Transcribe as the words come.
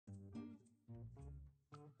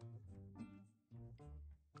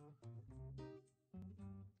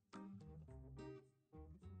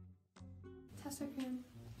Tessa Kuhn.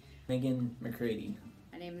 Megan McCready.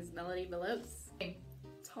 My name is Melody Velos.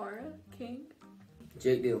 Tara King.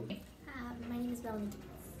 Jake Deal. My name is Melanie.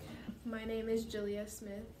 My name is Julia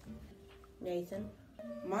Smith. Nathan.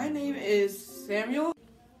 My name is Samuel.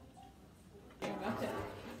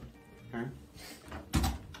 Huh?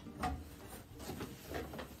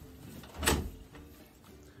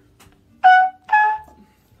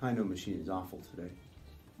 I know machine is awful today.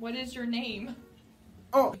 What is your name?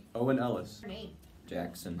 Oh, Owen Ellis. Name.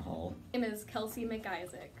 Jackson Hall. My name is Kelsey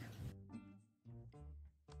McIsaac.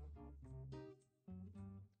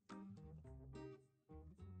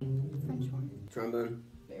 French horn. Trombone.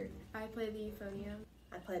 I play the euphonium.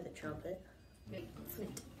 I play the trumpet.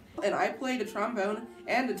 Flute. And I play the trombone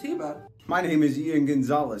and the tuba. My name is Ian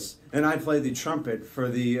Gonzalez, and I play the trumpet for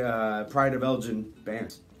the Pride of Elgin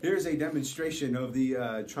band. Here's a demonstration of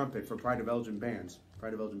the trumpet for Pride of Elgin bands.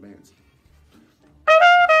 Pride of Elgin bands.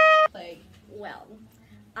 Well,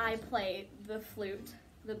 I play the flute,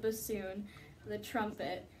 the bassoon, the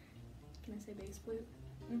trumpet. Can I say bass flute?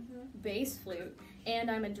 Bass flute,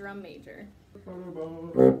 and I'm a drum major.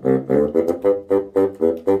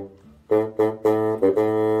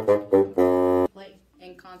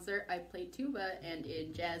 In concert, I play tuba, and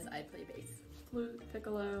in jazz, I play bass. Flute,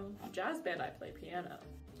 piccolo. Jazz band, I play piano.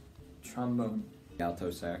 Trombone.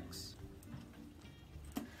 Alto sax.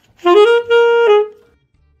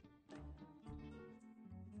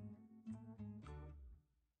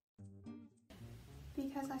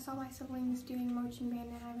 Because I saw my siblings doing marching band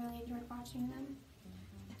and I really enjoyed watching them.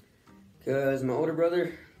 Because my older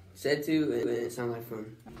brother said to, and it sounded like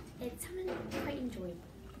fun. It sounded quite enjoyable.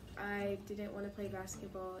 I didn't want to play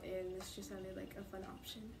basketball and this just sounded like a fun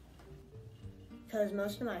option. Because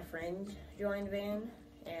most of my friends joined band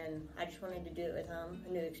and I just wanted to do it with them,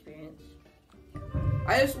 a new experience.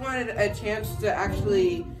 I just wanted a chance to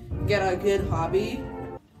actually get a good hobby.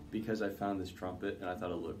 Because I found this trumpet and I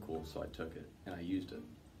thought it looked cool, so I took it and I used it.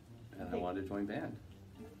 And I wanted to join band.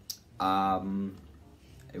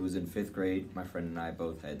 It was in 5th grade. My friend and I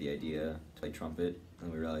both had the idea to play trumpet,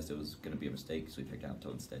 and we realized it was going to be a mistake, so we picked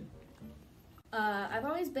alto instead. I've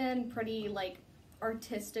always been pretty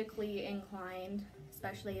artistically inclined,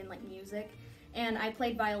 especially in music. And I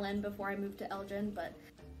played violin before I moved to Elgin, but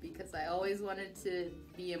Because I always wanted to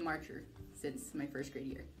be a marcher since my 1st grade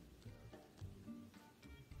year.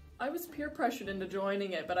 I was peer pressured into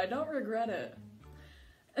joining it, but I don't regret it.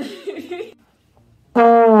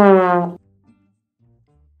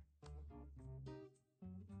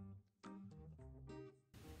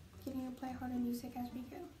 Getting to play harder music as we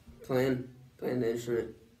go. Playing the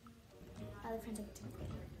instrument. Other friends at the temple.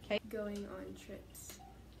 Going on trips.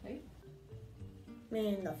 Me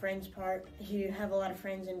and the friends part, you have a lot of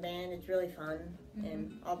friends in band, it's really fun,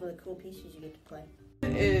 and all the cool pieces you get to play.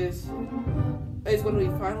 Is when we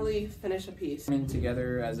finally finish a piece. Coming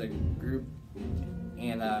together as a group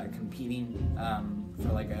and competing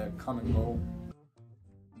for a common goal.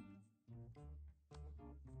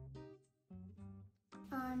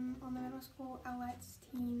 I'm on the middle school Owlets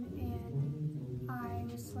team and I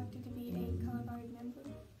was selected to be a color guard member.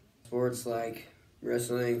 Sports like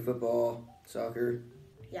wrestling, football, soccer.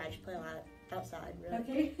 Yeah, I just play a lot outside, really.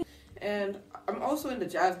 Okay. And I'm also in the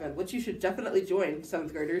jazz band, which you should definitely join,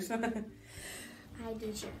 7th graders. I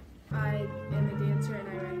do cheer. I am a dancer and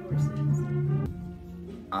I ride horses.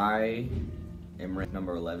 I am ranked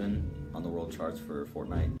number 11 on the world charts for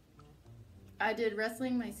Fortnite. I did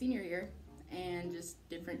wrestling my senior year and just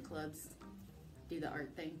different clubs do the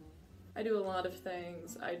art thing. I do a lot of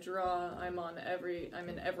things. I draw, I'm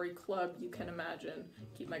in every club you can imagine.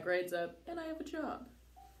 Keep my grades up, and I have a job.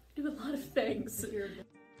 I do a lot of things.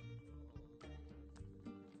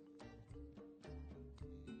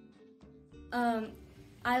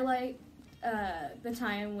 I like the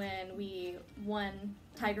time when we won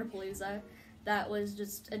Tigerpalooza. That was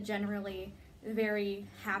just a generally very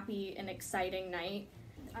happy and exciting night.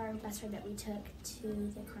 Our bus ride that we took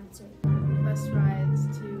to the concert. Bus rides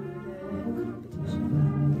to the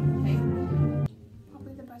competition.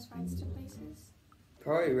 Probably the bus rides to places.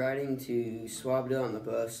 Probably riding to Swabdale on the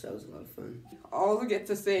bus. That was a lot of fun. All get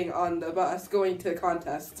to sing on the bus going to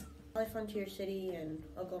contests. I like Frontier City and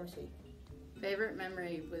Oklahoma City. Favorite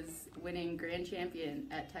memory was winning grand champion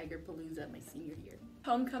at Tigerpalooza my senior year.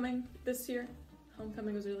 Homecoming this year.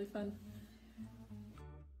 Homecoming was really fun.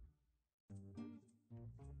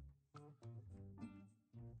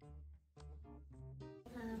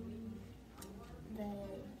 The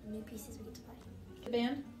new pieces we get to play. The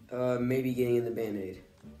band? Maybe getting in the Band-Aid,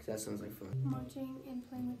 because that sounds like fun. Marching and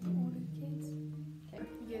playing with the older kids.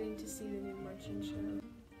 Getting to see the new marching show.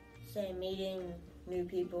 Say meeting new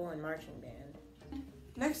people and marching band.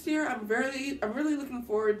 next year I'm really looking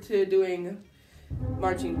forward to doing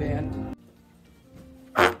marching band.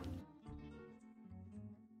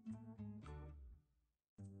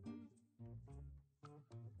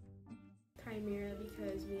 Chimera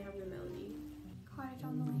because we have the melody. Cottage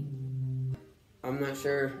on the Lake. I'm not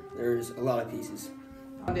sure. There's a lot of pieces.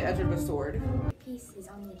 On the edge of a sword. Peace is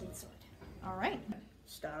on the edge of the sword. All right.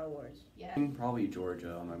 Star Wars. Yeah. Probably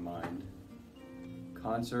Georgia on my mind.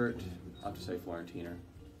 Concert, I'll have to say Florentina.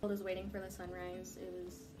 I was waiting for the sunrise. It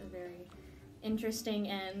was a very interesting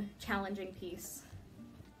and challenging piece.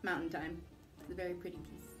 Mountain Time. It's a very pretty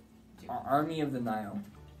piece. Army of the Nile.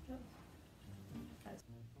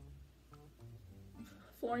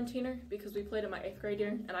 Florentiner, because we played it my 8th grade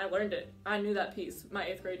year, and I learned it. I knew that piece my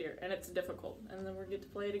 8th grade year, and it's difficult. And then we get to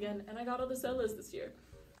play it again, and I got all the solos this year.